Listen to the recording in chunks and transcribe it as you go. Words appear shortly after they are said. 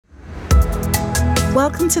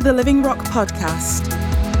Welcome to the Living Rock Podcast.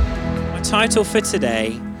 My title for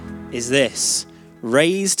today is this: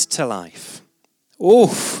 Raised to Life.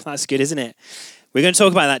 Oof, that's good, isn't it? We're going to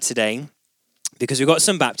talk about that today because we've got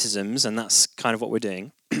some baptisms, and that's kind of what we're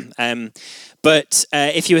doing. But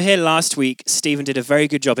if you were here last week, Stephen did a very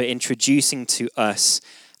good job at introducing to us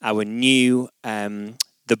our new,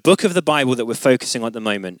 the book of the Bible that we're focusing on at the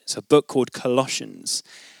moment. It's a book called Colossians.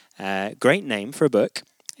 Great name for a book.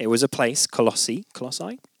 It was a place, Colossae.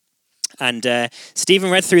 And Stephen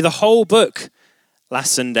read through the whole book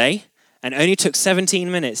last Sunday and only took 17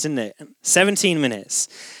 minutes, didn't it? 17 minutes.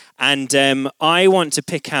 And I want to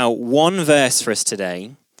pick out one verse for us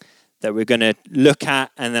today that we're going to look at,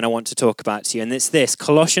 and then I want to talk about to you. And it's this,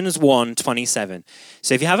 Colossians 1:27.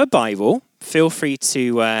 So if you have a Bible, feel free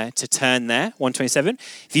to turn there, 1:27.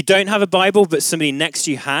 If you don't have a Bible, but somebody next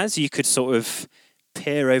to you has, you could sort of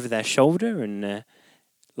peer over their shoulder and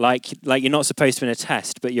like you're not supposed to in a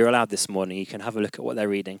test, but you're allowed this morning. You can have a look at what they're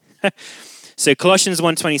reading. So Colossians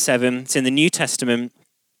 1:27, it's in the New Testament,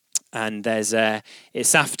 and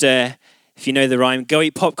it's after, if you know the rhyme, go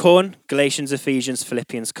eat popcorn, Galatians, Ephesians,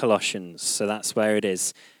 Philippians, Colossians. So that's where it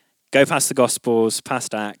is. Go past the Gospels,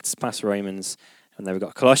 past Acts, past Romans, and then we've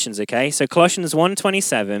got Colossians, okay? So Colossians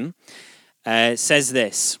 1:27 says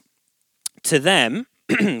this: to them,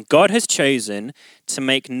 God has chosen to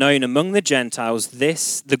make known among the Gentiles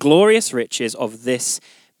the glorious riches of this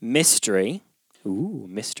mystery,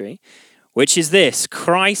 which is this,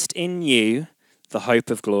 Christ in you, the hope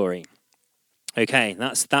of glory. Okay,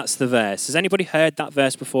 that's the verse. Has anybody heard that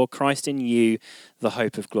verse before? Christ in you, the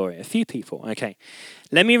hope of glory. A few people. Okay,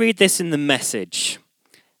 let me read this in the Message,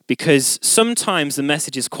 because sometimes the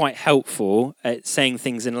Message is quite helpful at saying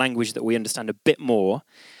things in language that we understand a bit more.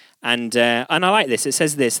 And I like this. It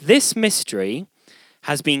says this mystery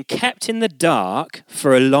has been kept in the dark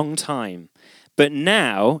for a long time, but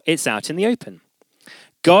now it's out in the open.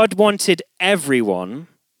 God wanted everyone,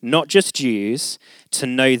 not just Jews, to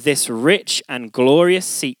know this rich and glorious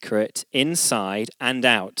secret inside and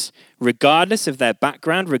out, regardless of their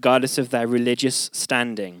background, regardless of their religious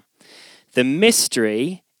standing. The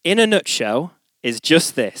mystery, in a nutshell, is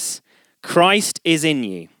just this: Christ is in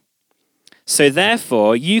you. So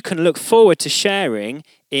therefore, you can look forward to sharing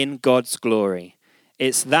in God's glory.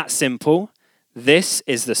 It's that simple. This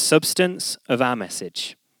is the substance of our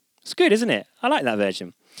message. It's good, isn't it? I like that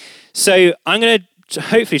version. So I'm going to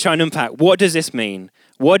hopefully try and unpack, what does this mean?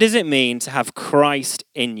 What does it mean to have Christ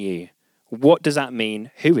in you? What does that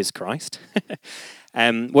mean? Who is Christ?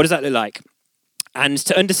 What does that look like? And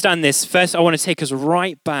to understand this, first I want to take us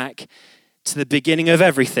right back to the beginning of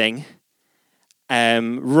everything.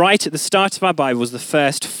 Right at the start of our Bible was the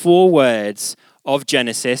first 4 words of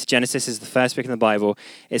Genesis. Genesis is the first book in the Bible.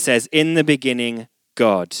 It says, in the beginning,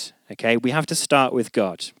 God. Okay, we have to start with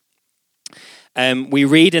God. We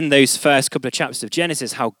read in those first couple of chapters of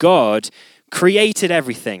Genesis how God created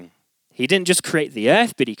everything. He didn't just create the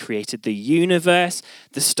earth, but he created the universe,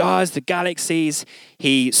 the stars, the galaxies.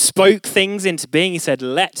 He spoke things into being. He said,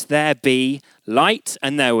 let there be light,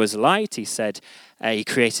 and there was light. He said, he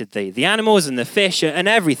created the animals and the fish and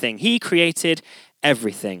everything. He created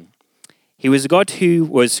everything. He was a God who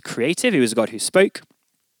was creative. He was a God who spoke.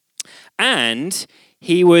 And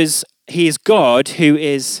he is God who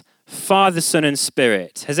is Father, Son, and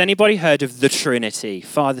Spirit. Has anybody heard of the Trinity?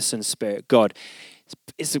 Father, Son, Spirit, God.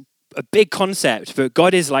 It's a big concept, but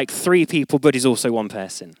God is like 3 people, but he's also one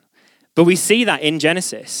person. But we see that in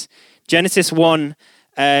Genesis. Genesis 1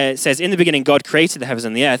 says, in the beginning, God created the heavens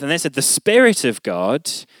and the earth. And then it said the Spirit of God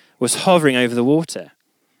was hovering over the water.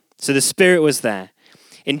 So the Spirit was there.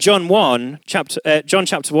 In John chapter 1,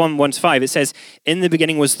 1-5, it says, in the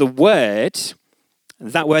beginning was the Word.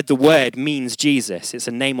 That word, the Word, means Jesus. It's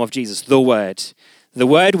a name of Jesus, the Word. The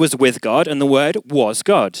Word was with God, and the Word was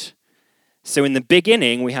God. So in the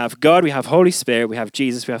beginning, we have God, we have Holy Spirit, we have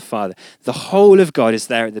Jesus, we have Father. The whole of God is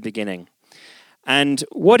there at the beginning. And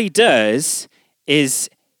what he does is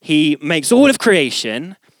he makes all of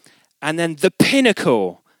creation, and then the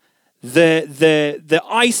pinnacle, the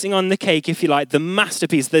icing on the cake, if you like, the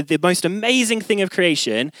masterpiece, the most amazing thing of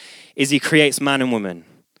creation is he creates man and woman.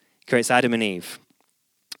 He creates Adam and Eve.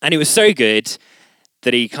 And it was so good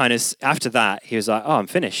that he kind of, after that, he was like, oh, I'm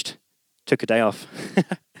finished. Took a day off.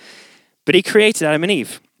 But he created Adam and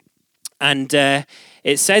Eve. And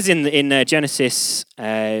it says in Genesis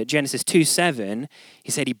 2:7,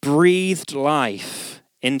 he said he breathed life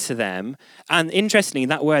into them. And interestingly,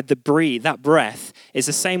 that word, that breath, is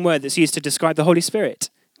the same word that's used to describe the Holy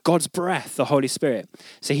Spirit. God's breath, the Holy Spirit.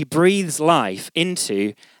 So he breathes life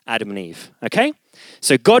into Adam and Eve, okay?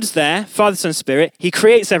 So God's there, Father, Son, Spirit. He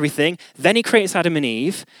creates everything. Then he creates Adam and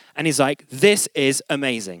Eve. And he's like, this is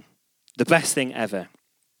amazing. The best thing ever.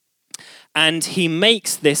 And he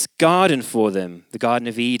makes this garden for them, the Garden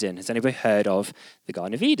of Eden. Has anybody heard of the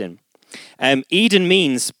Garden of Eden? Eden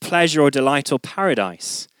means pleasure or delight or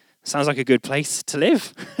paradise. Sounds like a good place to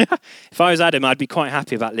live. If I was Adam, I'd be quite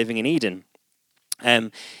happy about living in Eden.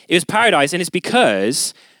 It was paradise, and it's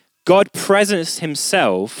because God presenced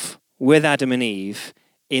himself with Adam and Eve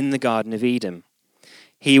in the Garden of Eden.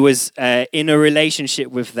 He was in a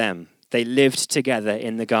relationship with them. They lived together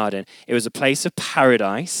in the garden. It was a place of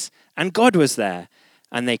paradise, and God was there.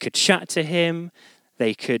 And they could chat to him.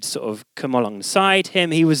 They could sort of come alongside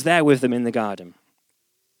him. He was there with them in the garden.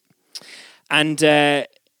 And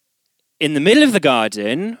in the middle of the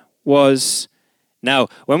garden was... Now,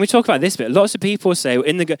 when we talk about this bit, lots of people say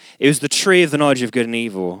it was the tree of the knowledge of good and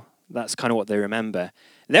evil. That's kind of what they remember.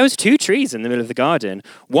 There was 2 trees in the middle of the garden.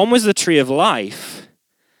 One was the tree of life,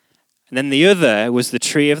 and then the other was the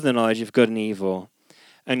tree of the knowledge of good and evil.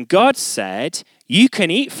 And God said, you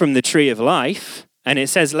can eat from the tree of life. And it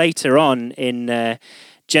says later on in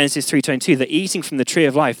Genesis 3:22 that eating from the tree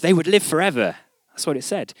of life, they would live forever. That's what it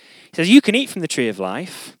said. He says, you can eat from the tree of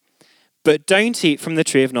life, but don't eat from the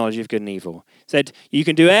tree of knowledge of good and evil. Said, you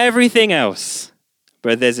can do everything else,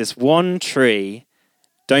 but there's this one tree,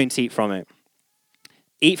 don't eat from it.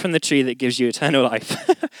 Eat from the tree that gives you eternal life,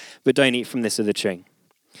 but don't eat from this other tree.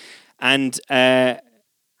 And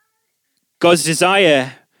God's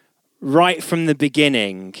desire right from the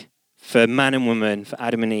beginning for man and woman, for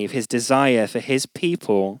Adam and Eve, his desire for his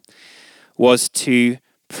people was to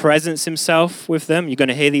presence himself with them. You're going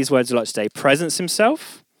to hear these words a lot today. Presence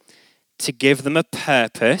himself, to give them a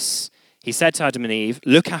purpose. He said to Adam and Eve,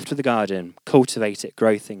 look after the garden, cultivate it,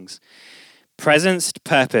 grow things. Presence,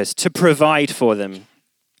 purpose, to provide for them,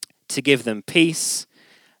 to give them peace,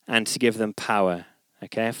 and to give them power.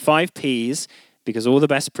 Okay, 5 P's, because all the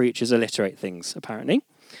best preachers alliterate things, apparently.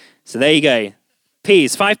 So there you go.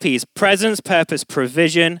 P's, 5 P's, presence, purpose,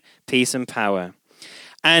 provision, peace, and power.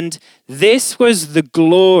 And this was the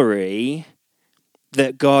glory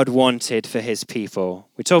that God wanted for his people.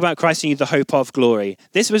 We talk about Christ in you, the hope of glory.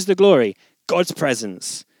 This was the glory, God's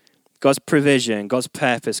presence, God's provision, God's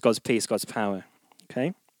purpose, God's peace, God's power.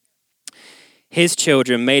 Okay? His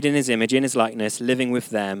children made in his image, in his likeness, living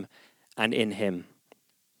with them and in him.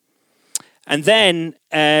 And then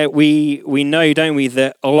we know, don't we,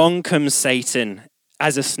 that along comes Satan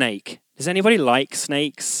as a snake. Does anybody like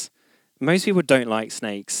snakes? Most people don't like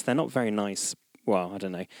snakes. They're not very nice. Well, I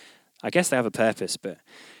don't know. I guess they have a purpose, but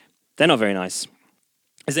they're not very nice.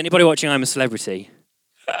 Is anybody watching I'm a Celebrity?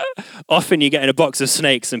 Often you get in a box of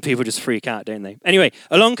snakes and people just freak out, don't they? Anyway,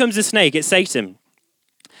 along comes the snake. It's Satan.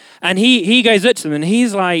 And he goes up to them and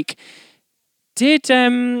he's like,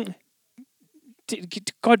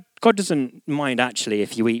 God doesn't mind actually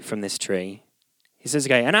if you eat from this tree. He says,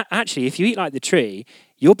 okay, and actually if you eat like the tree,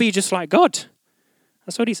 you'll be just like God.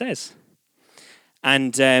 That's what he says.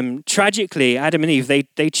 And tragically, Adam and Eve,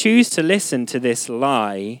 they choose to listen to this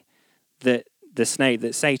lie that the snake,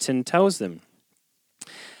 that Satan tells them.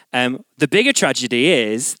 The bigger tragedy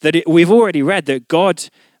is that we've already read that God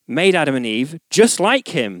made Adam and Eve just like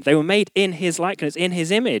him. They were made in his likeness, in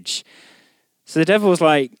his image. So the devil was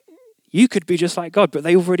like, you could be just like God, but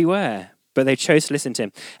they already were. But they chose to listen to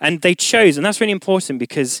him. And they chose, and that's really important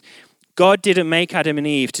because God didn't make Adam and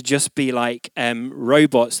Eve to just be like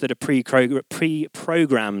robots that are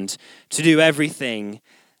pre-programmed to do everything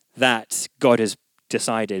that God has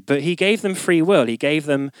decided. But he gave them free will. He gave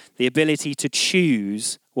them the ability to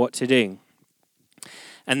choose what to do.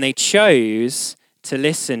 And they chose to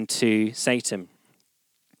listen to Satan.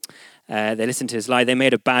 They listened to his lie. They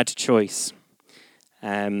made a bad choice.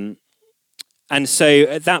 And so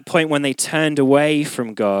at that point when they turned away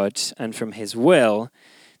from God and from his will,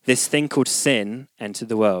 this thing called sin entered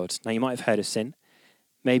the world. Now, you might have heard of sin,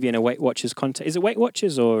 maybe in a Weight Watchers context. Is it Weight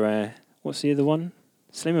Watchers or what's the other one?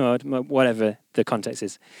 Slim World, whatever the context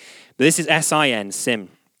is. But this is S-I-N, sin.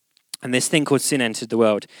 And this thing called sin entered the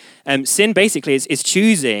world. Sin basically is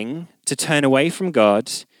choosing to turn away from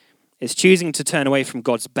God. It's choosing to turn away from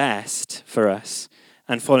God's best for us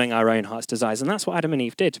and following our own heart's desires. And that's what Adam and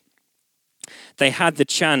Eve did. They had the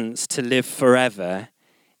chance to live forever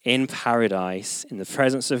in paradise, in the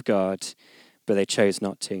presence of God, but they chose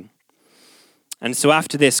not to. And so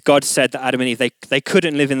after this, God said that Adam and Eve, they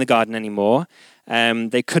couldn't live in the garden anymore.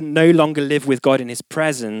 They could no longer live with God in his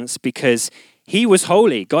presence because he was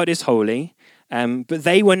holy. God is holy, but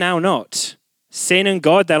they were now not. Sin and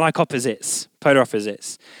God, they're like opposites, polar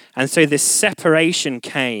opposites. And so this separation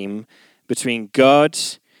came between God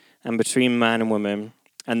and between man and woman,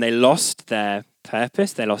 and they lost their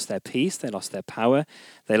purpose, they lost their peace, they lost their power,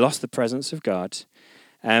 they lost the presence of God.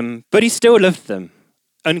 But he still loved them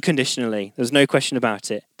unconditionally. There's no question about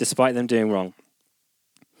it, despite them doing wrong.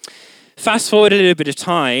 Fast forward a little bit of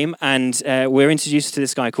time, and we're introduced to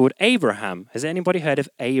this guy called Abraham. Has anybody heard of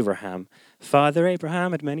Abraham? Father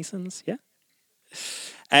Abraham had many sons, yeah?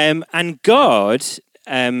 And God,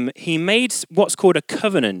 he made what's called a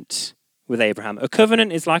covenant with Abraham. A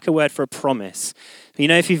covenant is like a word for a promise. You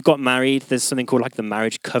know, if you've got married, there's something called like the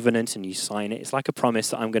marriage covenant, and you sign it. It's like a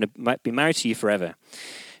promise that I'm going to be married to you forever.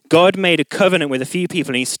 God made a covenant with a few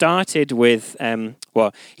people, and he started with,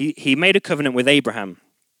 he made a covenant with Abraham.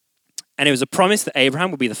 And it was a promise that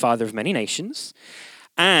Abraham would be the father of many nations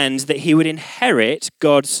and that he would inherit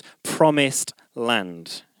God's promised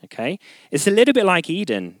land. Okay? It's a little bit like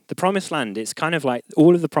Eden, the promised land. It's kind of like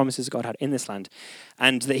all of the promises God had in this land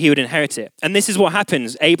and that he would inherit it. And this is what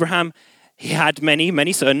happens. Abraham, he had many,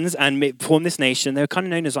 many sons and formed this nation. They were kind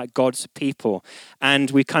of known as like God's people.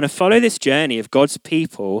 And we kind of follow this journey of God's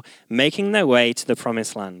people making their way to the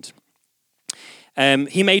promised land.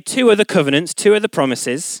 He made two other covenants, two other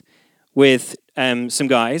promises with some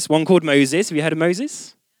guys, one called Moses. Have you heard of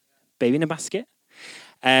Moses? Baby in a basket.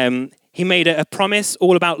 He made a promise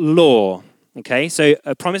all about law. Okay, so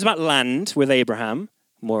a promise about land with Abraham.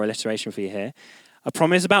 More alliteration for you here. A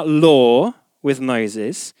promise about law with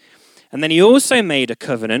Moses. And then he also made a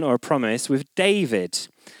covenant or a promise with David.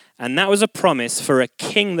 And that was a promise for a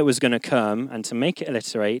king that was going to come, and to make it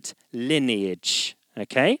alliterate, lineage.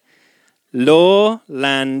 Okay? Law,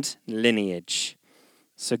 land, lineage.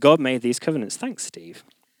 So God made these covenants. Thanks, Steve.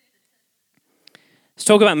 Let's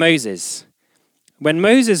talk about Moses. When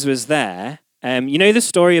Moses was there, you know the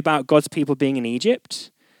story about God's people being in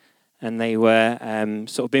Egypt? And they were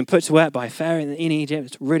sort of being put to work by Pharaoh in Egypt.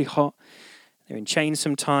 It's really hot. They're in chains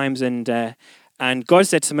sometimes. And God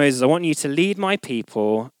said to Moses, I want you to lead my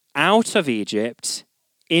people out of Egypt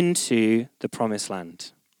into the promised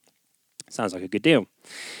land. Sounds like a good deal.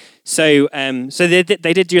 So they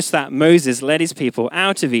did just that. Moses led his people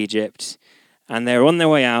out of Egypt, and they were on their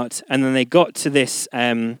way out, and then they got to this,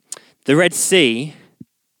 the Red Sea,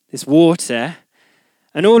 this water,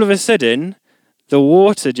 and all of a sudden, the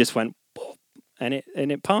water just went, pop, and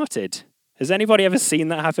it parted. Has anybody ever seen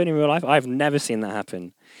that happen in real life? I've never seen that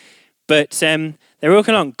happen. But they were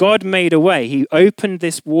walking along. God made a way. He opened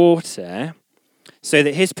this water so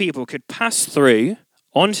that his people could pass through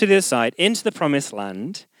onto the other side, into the promised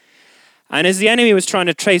land. And as the enemy was trying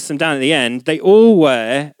to chase them down at the end, they all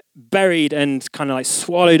were buried and kind of like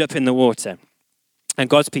swallowed up in the water. And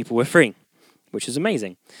God's people were free, which is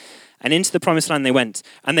amazing. And into the promised land they went.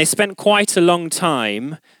 And they spent quite a long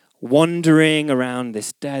time wandering around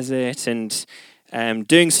this desert and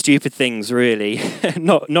doing stupid things, really.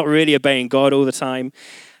 not really obeying God all the time.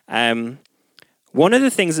 One of the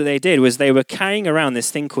things that they did was they were carrying around this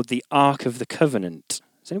thing called the Ark of the Covenant.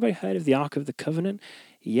 Has anybody heard of the Ark of the Covenant?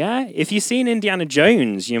 Yeah, if you've seen Indiana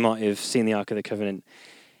Jones, you might have seen the Ark of the Covenant.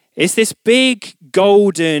 It's this big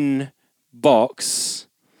golden box,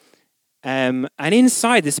 and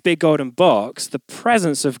inside this big golden box, the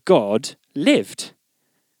presence of God lived.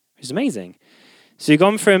 It was amazing. So you've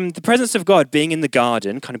gone from the presence of God being in the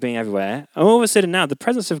garden, kind of being everywhere, and all of a sudden now the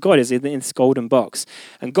presence of God is in this golden box.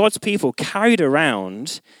 And God's people carried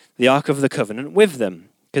around the Ark of the Covenant with them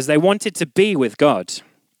because they wanted to be with God,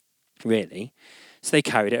 really. So they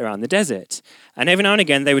carried it around the desert. And every now and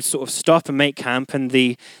again, they would sort of stop and make camp, and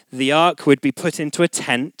the ark would be put into a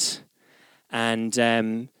tent,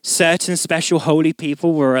 and certain special holy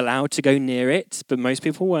people were allowed to go near it, but most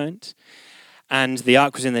people weren't. And the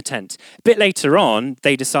ark was in the tent. A bit later on,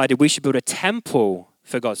 they decided we should build a temple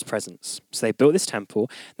for God's presence. So they built this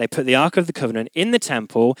temple. They put the Ark of the Covenant in the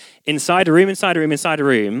temple, inside a room, inside a room, inside a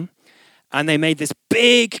room. And they made this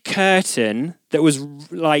big curtain that was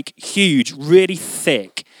like huge, really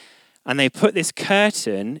thick. And they put this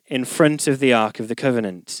curtain in front of the Ark of the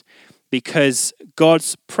Covenant because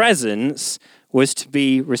God's presence was to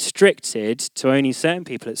be restricted to only certain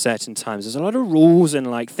people at certain times. There's a lot of rules and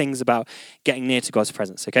like things about getting near to God's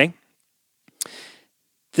presence, okay?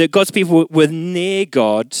 That God's people were near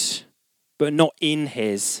God, but not in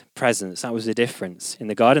his presence. That was the difference. In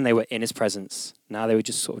the garden, they were in his presence. Now they were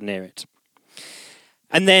just sort of near it.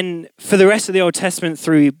 And then for the rest of the Old Testament,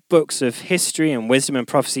 through books of history and wisdom and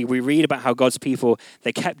prophecy, we read about how God's people,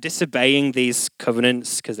 they kept disobeying these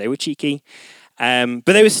covenants because they were cheeky, but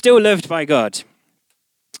they were still loved by God.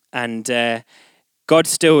 And God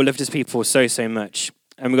still loved his people so much.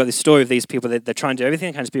 And we've got this story of these people that they're trying to do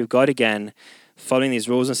everything they can to be with God again, following these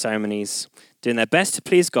rules and ceremonies, doing their best to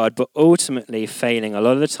please God, but ultimately failing a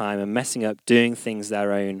lot of the time and messing up, doing things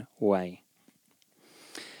their own way.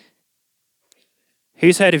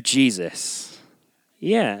 Who's heard of Jesus?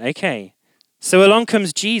 Yeah, okay. So along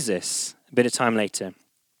comes Jesus a bit of time later.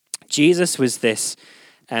 Jesus was this,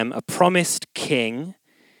 a promised king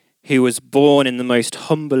who was born in the most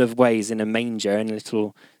humble of ways in a manger in a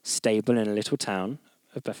little stable in a little town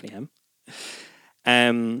of Bethlehem.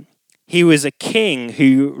 He was a king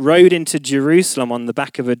who rode into Jerusalem on the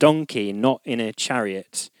back of a donkey, not in a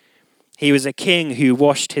chariot. He was a king who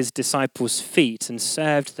washed his disciples' feet and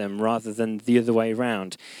served them rather than the other way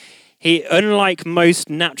around. He, unlike most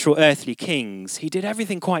natural earthly kings, he did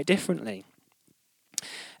everything quite differently.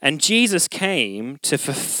 And Jesus came to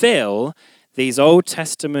fulfill these Old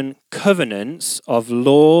Testament covenants of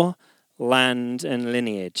law, land, and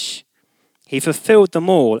lineage. He fulfilled them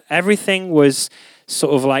all. Everything was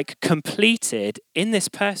sort of like completed in this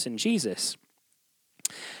person, Jesus.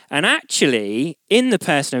 And actually, in the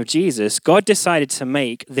person of Jesus, God decided to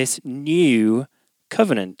make this new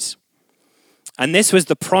covenant. And this was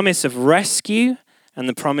the promise of rescue and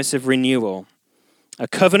the promise of renewal. A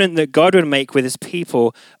covenant that God would make with his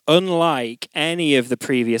people, unlike any of the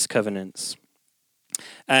previous covenants.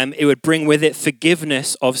 It would bring with it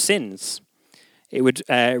forgiveness of sins. It would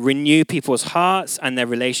renew people's hearts and their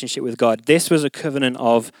relationship with God. This was a covenant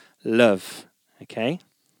of love, okay?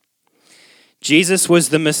 Jesus was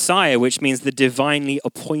the Messiah, which means the divinely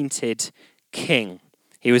appointed king.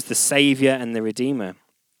 He was the savior and the redeemer.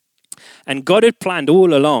 And God had planned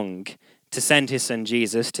all along to send his son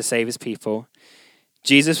Jesus to save his people.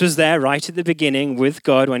 Jesus was there right at the beginning with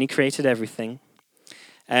God when he created everything.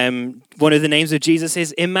 One of the names of Jesus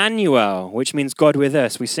is Emmanuel, which means God with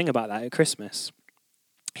us. We sing about that at Christmas.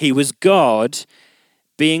 He was God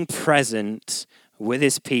being present with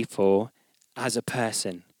his people as a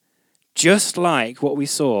person. Just like what we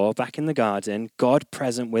saw back in the garden, God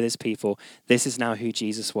present with his people. This is now who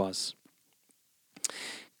Jesus was.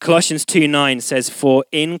 Colossians 2:9 says, "For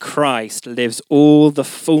in Christ lives all the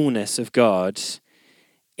fullness of God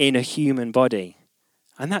in a human body."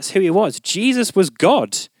 And that's who he was. Jesus was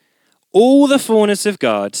God. All the fullness of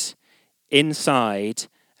God inside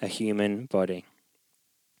a human body.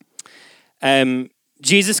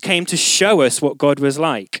 Jesus came to show us what God was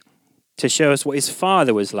like, to show us what his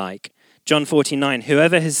Father was like. John 14:9,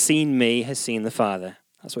 "Whoever has seen me has seen the Father."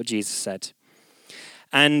 That's what Jesus said.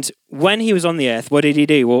 And when he was on the earth, what did he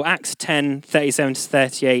do? Well, Acts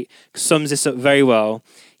 10:37-38 sums this up very well.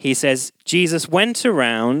 He says, Jesus went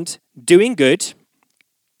around doing good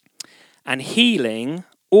and healing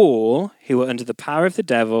all who were under the power of the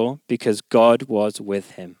devil because God was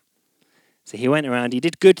with him. So he went around, he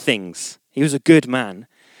did good things. He was a good man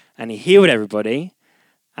and he healed everybody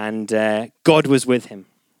and God was with him.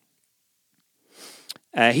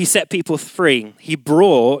 He set people free. He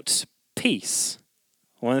brought peace.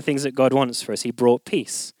 One of the things that God wants for us, he brought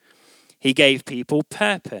peace. He gave people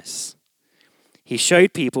purpose. He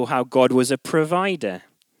showed people how God was a provider.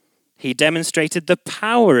 He demonstrated the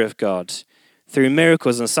power of God through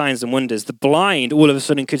miracles and signs and wonders. The blind all of a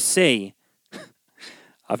sudden could see.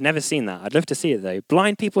 I've never seen that. I'd love to see it though.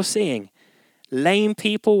 Blind people seeing, lame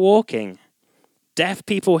people walking, deaf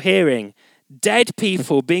people hearing, dead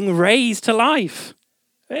people being raised to life.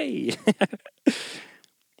 Hey.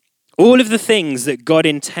 All of the things that God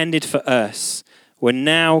intended for us were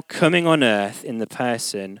now coming on earth in the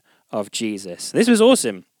person of Jesus. This was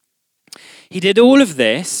awesome. He did all of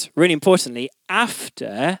this, really importantly,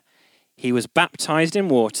 after he was baptized in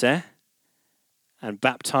water and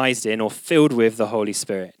baptized in or filled with the Holy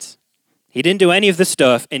Spirit. He didn't do any of the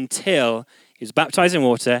stuff until he was baptized in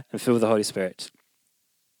water and filled with the Holy Spirit.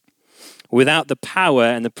 Without the power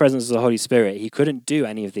and the presence of the Holy Spirit, he couldn't do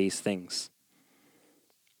any of these things.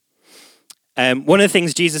 One of the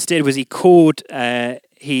things Jesus did was he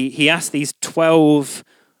asked these 12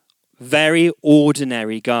 very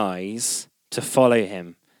ordinary guys to follow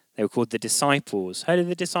him. They were called the disciples. Heard of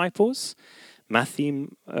the disciples?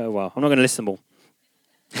 Matthew, I'm not going to list them all.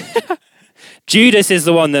 Judas is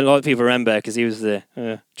the one that a lot of people remember because he was the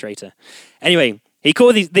traitor. Anyway, he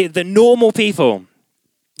called these the normal people.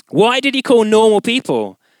 Why did he call normal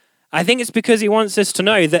people? I think it's because he wants us to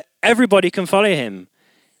know that everybody can follow him.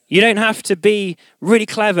 You don't have to be really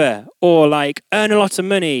clever or like earn a lot of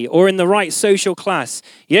money or in the right social class.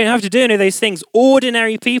 You don't have to do any of those things.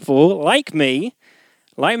 Ordinary people like me,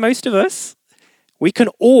 like most of us, we can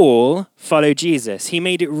all follow Jesus. He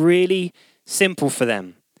made it really simple for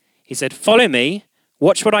them. He said, follow me,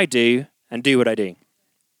 watch what I do, and do what I do.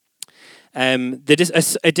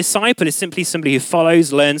 A disciple is simply somebody who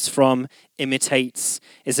follows, learns from, imitates.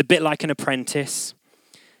 It's a bit like an apprentice.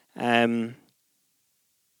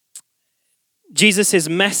 Jesus'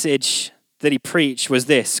 message that he preached was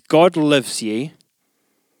this: God loves you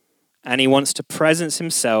and he wants to presence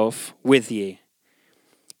himself with you.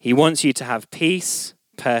 He wants you to have peace,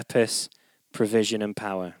 purpose, provision, and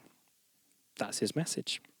power. That's his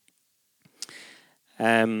message.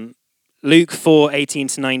 Luke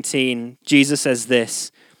 4:18-19, Jesus says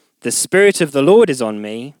this: "The Spirit of the Lord is on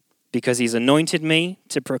me because he's anointed me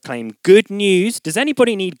to proclaim good news." Does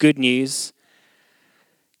anybody need good news?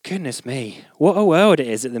 Goodness me, what a world it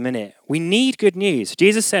is at the minute. We need good news.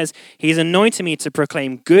 Jesus says he's anointed me to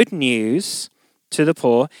proclaim good news to the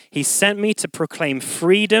poor. He sent me to proclaim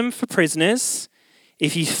freedom for prisoners.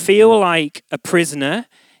 If you feel like a prisoner,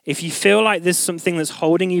 if you feel like there's something that's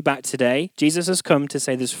holding you back today, Jesus has come to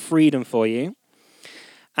say there's freedom for you.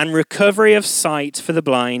 And recovery of sight for the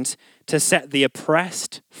blind, to set the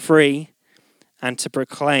oppressed free, and to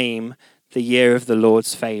proclaim the year of the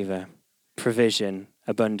Lord's favor, provision,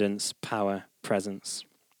 abundance, power, presence.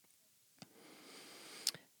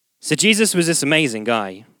 So Jesus was this amazing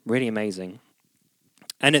guy, really amazing.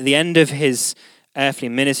 And at the end of his earthly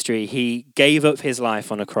ministry, he gave up his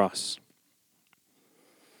life on a cross.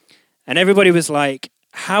 And everybody was like,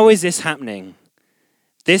 how is this happening?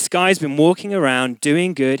 This guy's been walking around,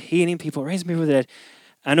 doing good, healing people, raising people from the dead,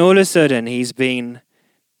 and all of a sudden he's been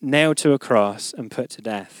nailed to a cross and put to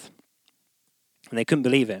death. And they couldn't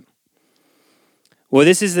believe it. Well,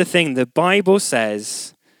 this is the thing. The Bible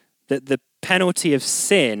says that the penalty of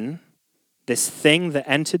sin, this thing that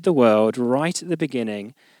entered the world right at the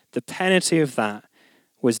beginning, the penalty of that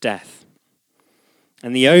was death.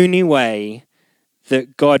 And the only way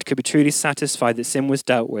that God could be truly satisfied that sin was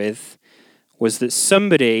dealt with was that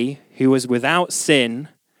somebody who was without sin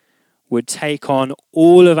would take on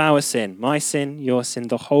all of our sin, my sin, your sin,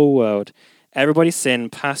 the whole world, everybody's sin,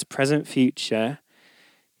 past, present, future,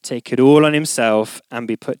 take it all on himself and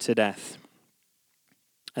be put to death.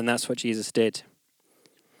 And that's what Jesus did.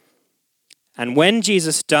 And when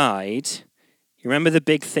Jesus died, you remember the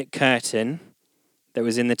big thick curtain that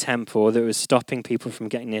was in the temple that was stopping people from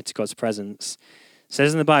getting near to God's presence? It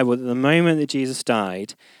says in the Bible that the moment that Jesus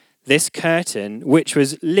died, this curtain, which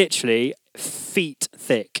was literally feet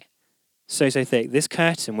thick, so thick, this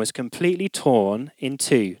curtain was completely torn in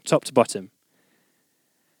two, top to bottom.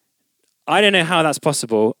 I don't know how that's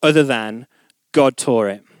possible other than God tore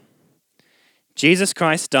it. Jesus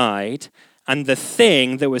Christ died, and the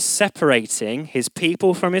thing that was separating his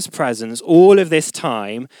people from his presence all of this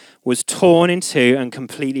time was torn in two and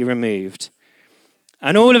completely removed.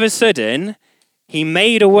 And all of a sudden, he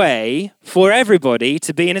made a way for everybody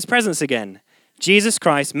to be in his presence again. Jesus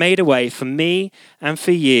Christ made a way for me and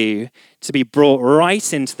for you to be brought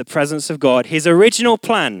right into the presence of God. His original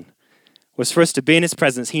plan was for us to be in his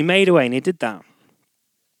presence. He made a way and he did that.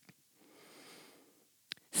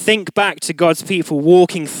 Think back to God's people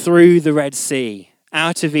walking through the Red Sea,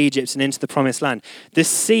 out of Egypt and into the Promised Land. The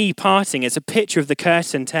sea parting is a picture of the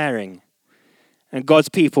curtain tearing and God's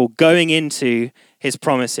people going into his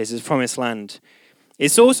promises, his promised land.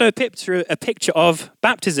 It's also a picture of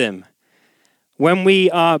baptism. When we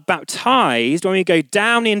are baptized, when we go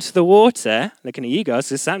down into the water, looking at you guys,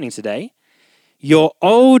 this is happening today, your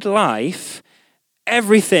old life,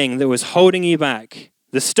 everything that was holding you back,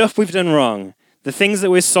 the stuff we've done wrong, the things that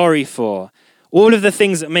we're sorry for, all of the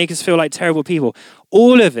things that make us feel like terrible people,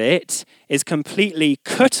 all of it is completely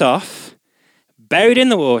cut off, buried in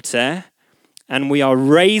the water, and we are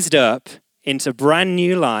raised up into brand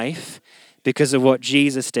new life because of what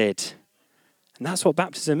Jesus did. And that's what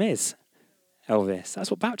baptism is, Elvis. That's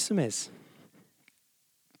what baptism is.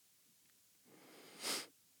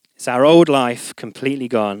 It's our old life completely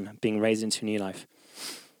gone, being raised into a new life.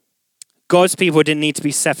 God's people didn't need to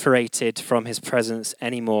be separated from his presence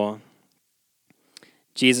anymore.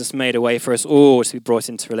 Jesus made a way for us all to be brought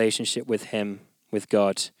into relationship with him, with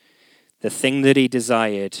God, the thing that he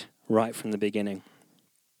desired right from the beginning.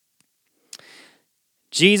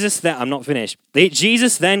 Jesus then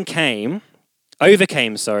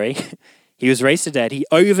overcame. He was raised to dead. He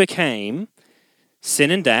overcame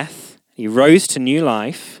sin and death. He rose to new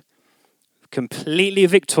life, completely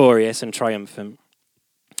victorious and triumphant.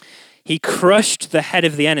 He crushed the head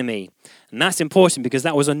of the enemy. And that's important because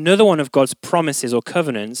that was another one of God's promises or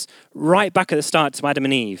covenants right back at the start to Adam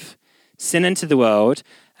and Eve. Sin entered the world,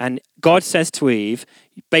 and God says to Eve,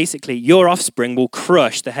 basically, your offspring will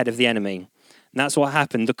crush the head of the enemy. And that's what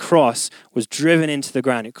happened. The cross was driven into the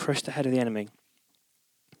ground. It crushed the head of the enemy.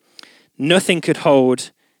 Nothing could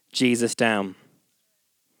hold Jesus down.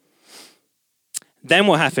 Then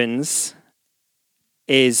what happens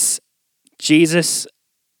is Jesus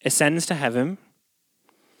ascends to heaven,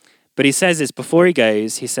 but he says this before he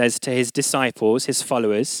goes. He says to his disciples, his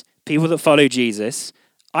followers, people that follow Jesus,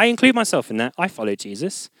 I include myself in that. I follow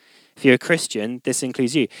Jesus. If you're a Christian, this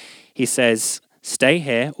includes you. He says, stay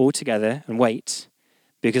here all together and wait,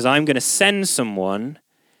 because I'm going to send someone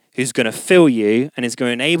who's going to fill you and is going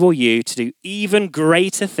to enable you to do even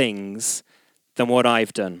greater things than what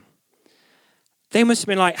I've done. They must have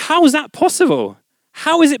been like, how is that possible?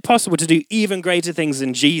 How is it possible to do even greater things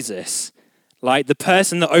than Jesus? Like the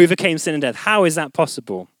person that overcame sin and death. How is that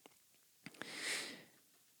possible?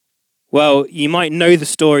 Well, you might know the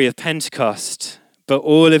story of Pentecost, but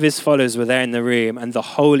all of his followers were there in the room and the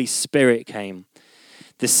Holy Spirit came.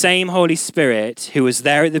 The same Holy Spirit who was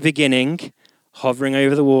there at the beginning, hovering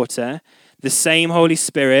over the water, the same Holy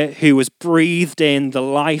Spirit who was breathed in the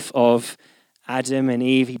life of Adam and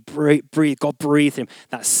Eve. God breathed him.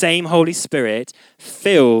 That same Holy Spirit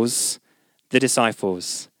fills the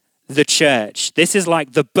disciples, the church. This is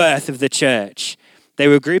like the birth of the church. They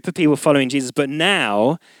were a group of people following Jesus, but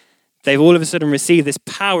now they've all of a sudden received this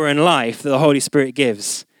power and life that the Holy Spirit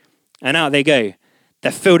gives. And out they go.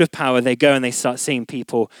 They're filled with power. They go and they start seeing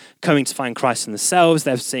people coming to find Christ in themselves.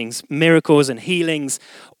 They're seeing miracles and healings.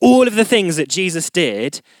 All of the things that Jesus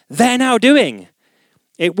did, they're now doing.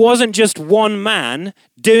 It wasn't just one man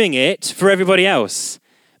doing it for everybody else,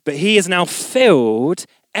 but he has now filled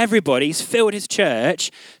everybody. He's filled his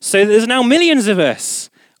church, so that there's now millions of us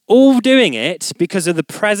all doing it because of the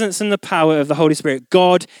presence and the power of the Holy Spirit,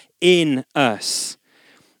 God in us.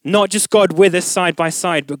 Not just God with us side by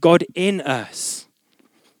side, but God in us.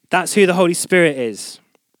 That's who the Holy Spirit is.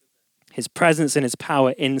 His presence and his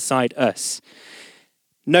power inside us.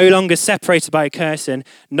 No longer separated by a curtain,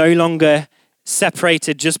 no longer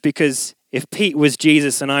separated just because if Pete was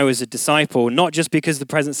Jesus and I was a disciple, not just because the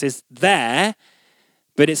presence is there,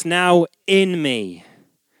 but it's now in me.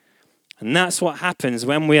 And that's what happens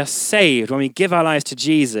when we are saved, when we give our lives to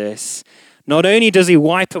Jesus. Not only does he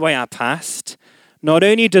wipe away our past, not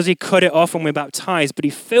only does he cut it off when we're baptized, but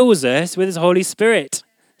he fills us with his Holy Spirit.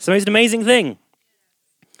 It's the most amazing thing.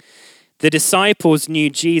 The disciples knew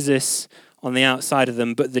Jesus on the outside of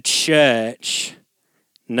them, but the church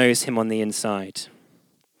knows him on the inside.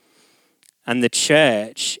 And the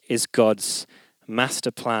church is God's master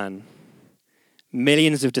plan.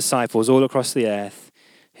 Millions of disciples all across the earth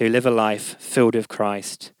who live a life filled with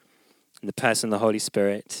Christ and the person of the Holy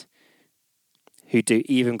Spirit, who do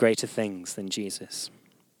even greater things than Jesus.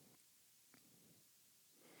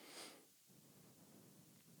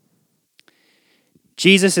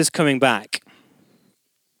 Jesus is coming back.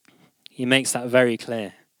 He makes that very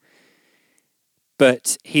clear.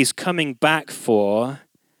 But he's coming back for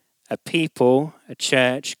a people, a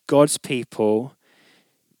church, God's people,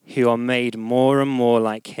 who are made more and more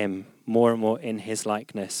like him, more and more in his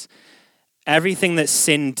likeness. Everything that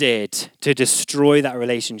sin did to destroy that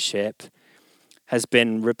relationship has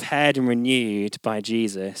been repaired and renewed by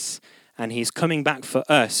Jesus. And he's coming back for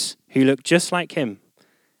us who look just like him.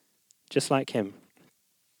 Just like him.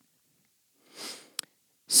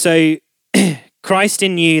 So, Christ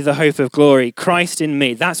in you, the hope of glory. Christ in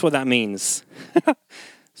me. That's what that means.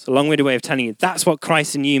 It's a long-winded way of telling you. That's what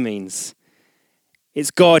Christ in you means. It's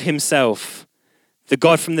God himself. The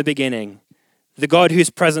God from the beginning. The God whose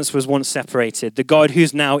presence was once separated. The God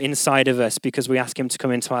who's now inside of us because we ask him to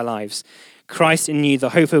come into our lives. Christ in you,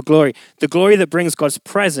 the hope of glory. The glory that brings God's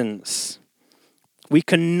presence. We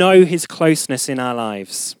can know his closeness in our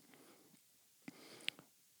lives.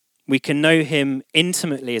 We can know him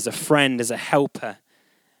intimately as a friend, as a helper,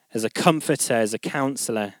 as a comforter, as a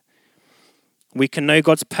counselor. We can know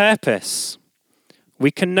God's purpose.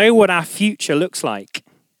 We can know what our future looks like.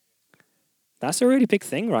 That's a really big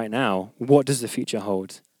thing right now. What does the future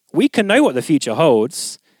hold? We can know what the future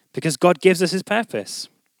holds because God gives us his purpose.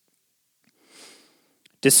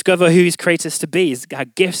 Discover who he's created us to be, our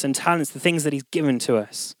gifts and talents, the things that he's given to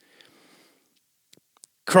us.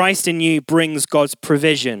 Christ in you brings God's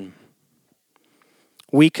provision.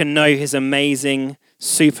 We can know his amazing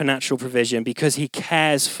supernatural provision because he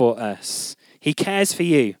cares for us. He cares for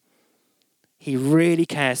you. He really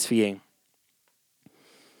cares for you.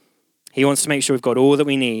 He wants to make sure we've got all that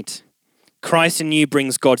we need. Christ in you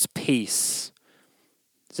brings God's peace.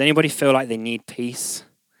 Does anybody feel like they need peace?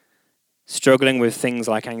 Struggling with things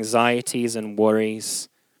like anxieties and worries.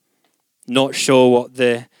 Not sure what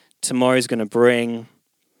the tomorrow's going to bring.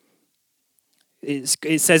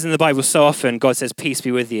 It says in the Bible so often, God says, peace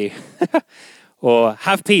be with you. Or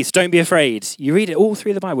have peace, don't be afraid. You read it all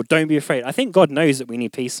through the Bible, don't be afraid. I think God knows that we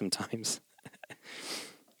need peace sometimes.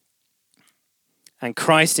 And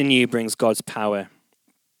Christ in you brings God's power.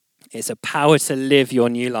 It's a power to live your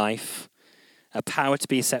new life, a power to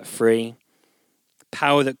be set free,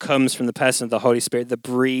 power that comes from the person of the Holy Spirit, the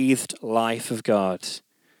breathed life of God,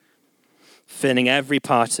 filling every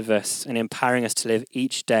part of us and empowering us to live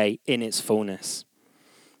each day in its fullness.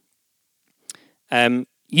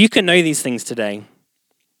 You can know these things today.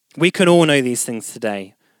 We can all know these things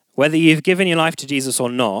today. Whether you've given your life to Jesus or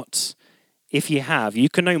not, if you have, you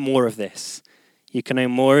can know more of this. You can know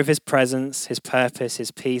more of his presence, his purpose,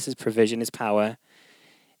 his peace, his provision, his power.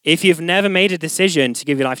 If you've never made a decision to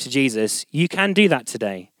give your life to Jesus, you can do that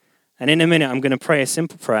today. And in a minute, I'm going to pray a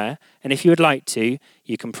simple prayer. And if you would like to,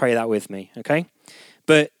 you can pray that with me, okay?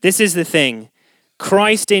 But this is the thing.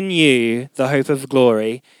 Christ in you, the hope of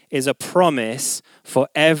glory, is a promise for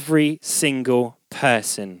every single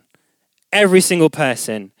person. Every single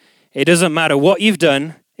person. It doesn't matter what you've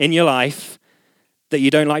done in your life that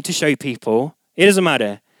you don't like to show people. It doesn't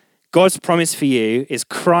matter. God's promise for you is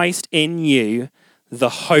Christ in you, the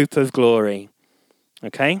hope of glory.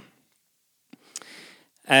 Okay?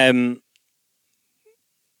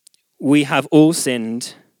 We have all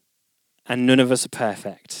sinned, and none of us are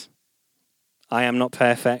perfect. I am not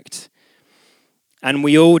perfect. And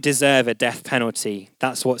we all deserve a death penalty.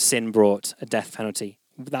 That's what sin brought, a death penalty.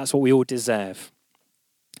 That's what we all deserve.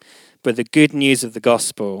 But the good news of the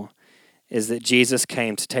gospel is that Jesus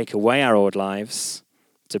came to take away our old lives,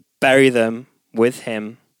 to bury them with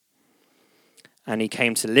him, and he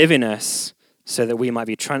came to live in us so that we might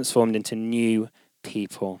be transformed into new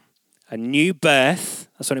people. A new birth,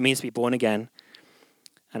 that's what it means to be born again,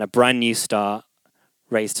 and a brand new start,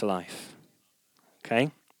 raised to life.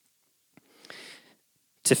 Okay?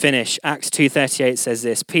 To finish, Acts 2:38 says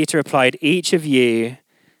this, Peter replied, each of you,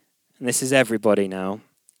 and this is everybody now,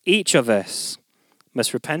 each of us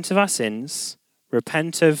must repent of our sins,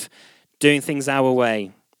 repent of doing things our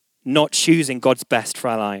way, not choosing God's best for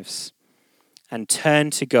our lives, and turn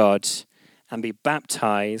to God and be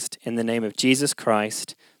baptized in the name of Jesus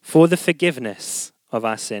Christ for the forgiveness of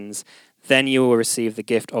our sins. Then you will receive the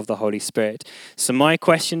gift of the Holy Spirit. So my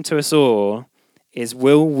question to us all is,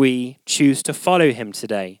 will we choose to follow him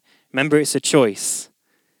today? Remember, it's a choice.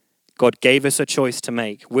 God gave us a choice to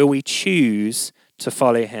make. Will we choose to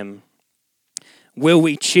follow him? Will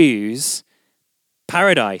we choose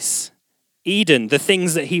paradise, Eden, the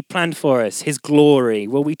things that he planned for us, his glory?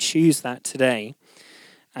 Will we choose that today?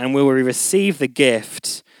 And will we receive the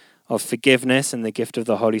gift of forgiveness and the gift of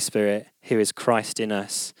the Holy Spirit, who is Christ in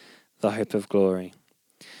us, the hope of glory?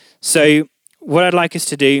 So what I'd like us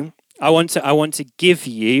to do, I want to give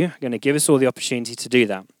you, I'm going to give us all the opportunity to do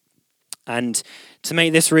that. And to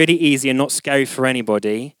make this really easy and not scary for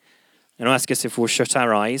anybody, I'm going to ask us if we'll shut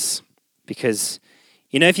our eyes. Because,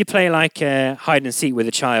 you know, if you play like hide and seek with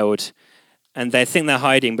a child and they think they're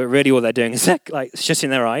hiding, but really all they're doing is like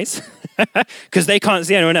shutting their eyes because they can't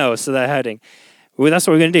see anyone else, so they're hiding. Well, that's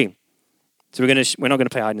what we're going to do. So we're not going to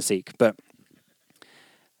play hide and seek, but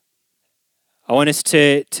I want us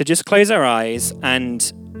to just close our eyes, and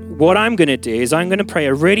what I'm going to do is I'm going to pray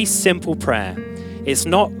a really simple prayer. It's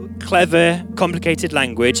not clever, complicated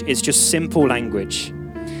language. It's just simple language.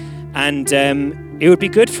 And it would be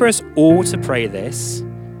good for us all to pray this.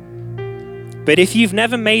 But if you've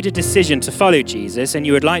never made a decision to follow Jesus and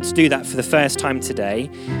you would like to do that for the first time today,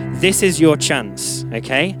 this is your chance,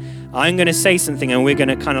 okay? I'm going to say something and we're going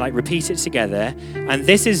to kind of like repeat it together. And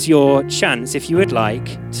this is your chance, if you would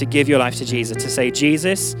like, to give your life to Jesus, to say,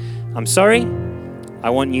 Jesus, I'm sorry.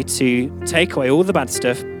 I want you to take away all the bad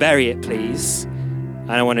stuff, bury it, please.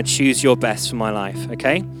 And I want to choose your best for my life,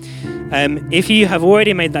 okay? If you have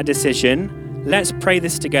already made that decision, let's pray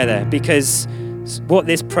this together, because what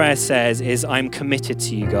this prayer says is, I'm committed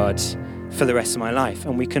to you, God, for the rest of my life.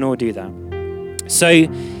 And we can all do that. So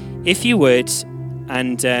if you would,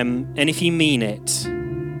 and if you mean it,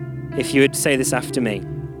 if you would say this after me.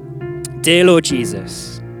 Dear Lord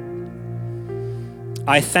Jesus,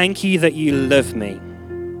 I thank you that you love me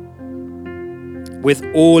with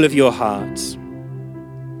all of your heart.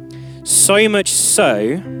 So much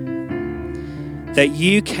so that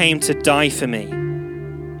you came to die for me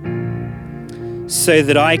so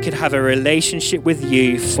that I could have a relationship with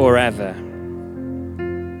you forever.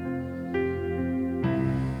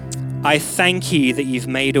 I thank you that you've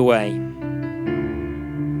made a way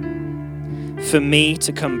for me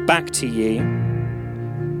to come back to you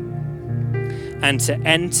and to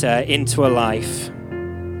enter into a life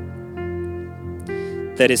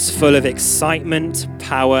that is full of excitement,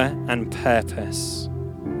 power, and purpose.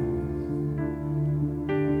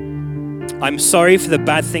 I'm sorry for the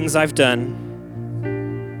bad things I've done,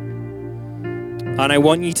 And I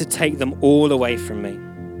want you to take them all away from me.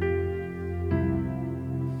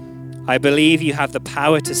 I believe you have the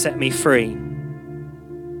power to set me free.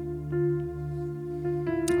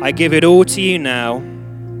 I give it all to you now,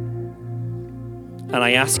 and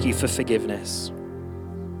I ask you for forgiveness.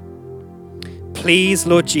 Please,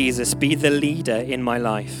 Lord Jesus, be the leader in my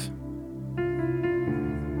life.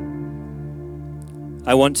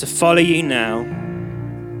 I want to follow you now,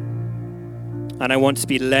 and I want to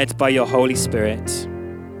be led by your Holy Spirit.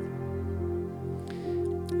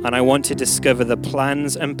 And I want to discover the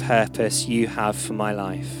plans and purpose you have for my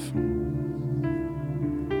life.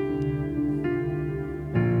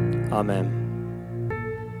 Amen.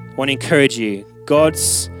 I want to encourage you,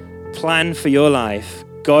 God's plan for your life,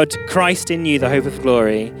 God, Christ in you, the hope of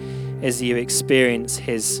glory, is you experience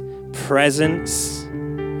his presence,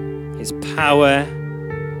 his power,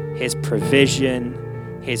 his provision,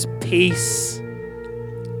 his peace,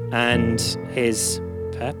 and his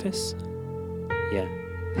purpose. Yeah.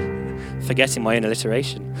 Forgetting my own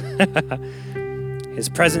alliteration. His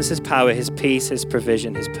presence, his power, his peace, his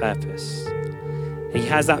provision, his purpose. He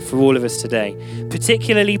has that for all of us today.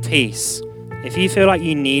 Particularly peace. If you feel like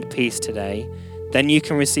you need peace today, then you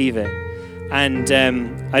can receive it. And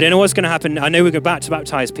I don't know what's going to happen. I know we're about to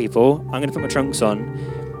baptize people. I'm going to put my trunks on.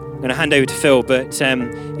 I'm going to hand over to Phil. But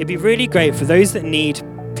it'd be really great for those that need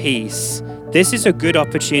peace. This is a good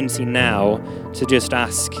opportunity now to just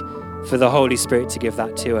ask for the Holy Spirit to give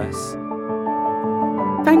that to us.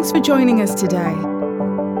 Thanks for joining us today.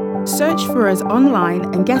 Search for us online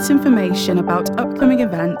and get information about upcoming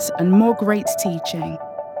events and more great teaching.